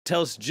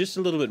tell us just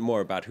a little bit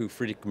more about who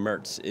Friedrich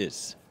Merz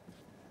is.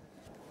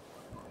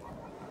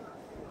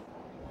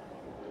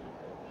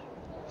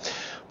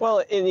 Well,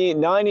 in the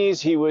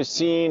 90s, he was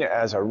seen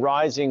as a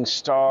rising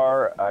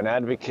star, an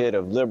advocate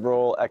of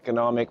liberal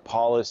economic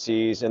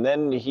policies, and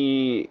then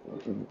he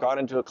got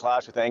into a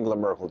clash with Angela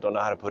Merkel. Don't know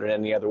how to put it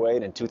any other way.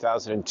 And in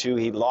 2002,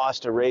 he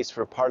lost a race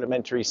for a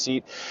parliamentary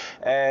seat.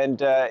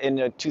 And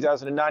in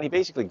 2009, he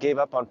basically gave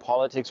up on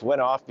politics, went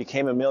off,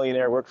 became a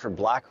millionaire, worked for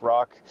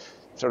BlackRock,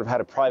 sort of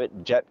had a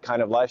private jet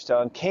kind of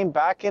lifestyle, and came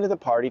back into the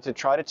party to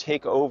try to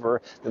take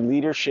over the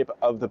leadership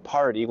of the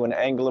party when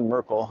Angela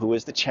Merkel, who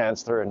was the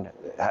chancellor, and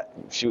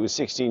she was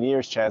 16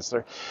 years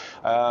chancellor,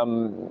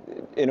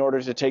 in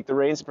order to take the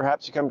reins,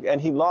 perhaps become,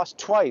 and he lost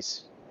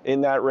twice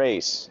in that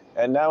race.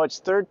 And now it's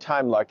third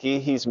time lucky.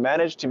 He's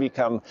managed to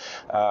become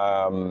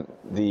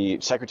the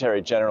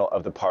Secretary General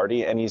of the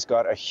party, and he's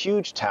got a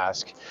huge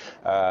task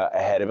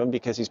ahead of him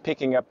because he's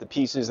picking up the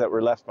pieces that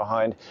were left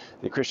behind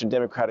the Christian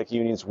Democratic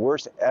Union's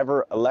worst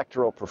ever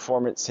electoral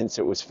performance since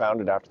it was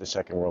founded after the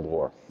Second World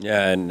War.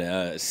 Yeah,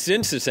 and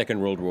since the Second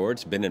World War,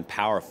 it's been in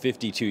power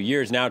 52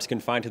 years. Now it's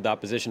confined to the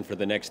opposition for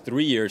the next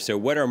 3 years. So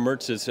what are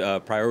Merz's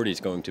priorities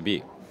going to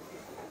be?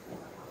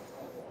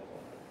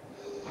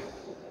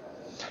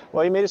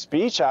 Well, he made a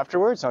speech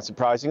afterwards, not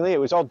surprisingly. It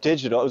was all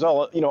digital. It was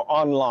all,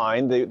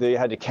 online. They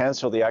had to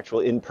cancel the actual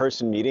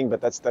in-person meeting, but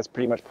that's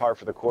pretty much par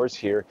for the course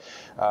here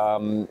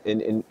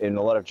in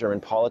a lot of German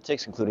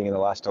politics, including in the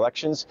last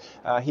elections.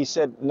 He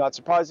said, not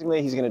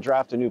surprisingly, he's going to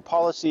draft a new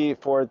policy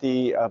for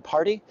the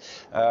party.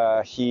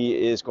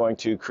 He is going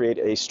to create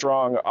a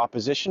strong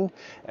opposition,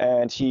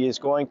 and he is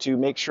going to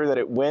make sure that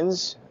it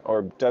wins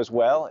or does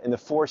well in the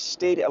 4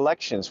 state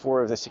elections.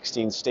 4 of the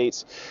 16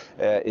 states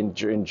in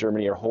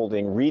Germany are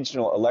holding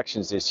regional elections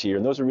this year,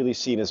 and those are really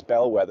seen as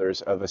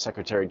bellwethers of a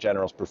Secretary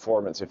General's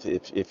performance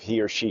if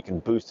he or she can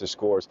boost the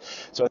scores.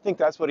 So I think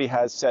that's what he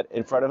has set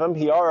in front of him.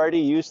 He already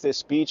used this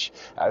speech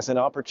as an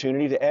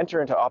opportunity to enter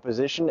into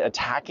opposition,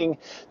 attacking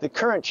the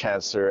current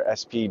Chancellor,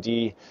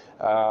 SPD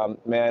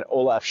man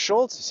Olaf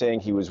Scholz, saying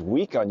he was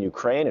weak on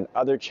Ukraine, and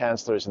other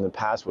chancellors in the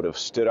past would have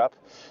stood up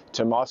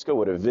to Moscow,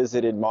 would have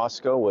visited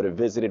Moscow, would have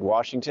visited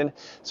Washington.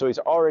 So he's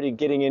already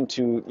getting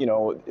into,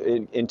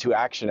 into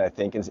action, I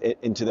think,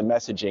 into the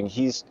messaging.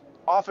 He's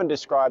often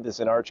described as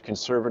an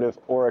arch-conservative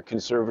or a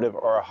conservative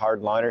or a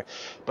hardliner.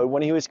 But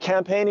when he was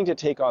campaigning to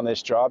take on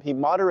this job, he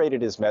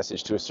moderated his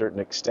message to a certain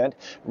extent,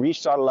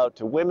 reached out a lot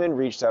to women,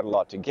 reached out a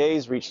lot to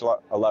gays, reached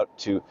out a lot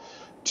to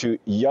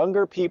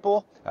younger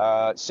people,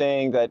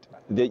 saying that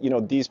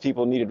these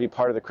people need to be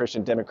part of the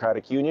Christian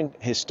Democratic Union.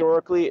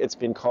 Historically, it's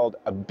been called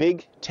a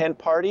big tent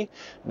party.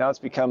 Now it's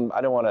become, I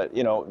don't want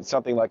to,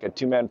 something like a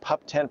 2-man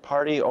pup tent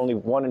party. Only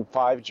 1 in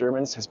 5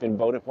 Germans has been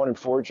voted. 1 in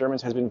 4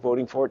 Germans has been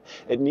voting for it.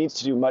 It needs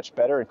to do much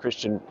better,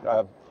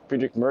 and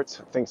Friedrich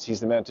Merz thinks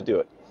he's the man to do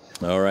it.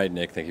 All right,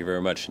 Nick, thank you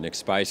very much. Nick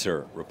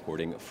Spicer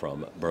reporting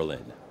from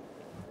Berlin.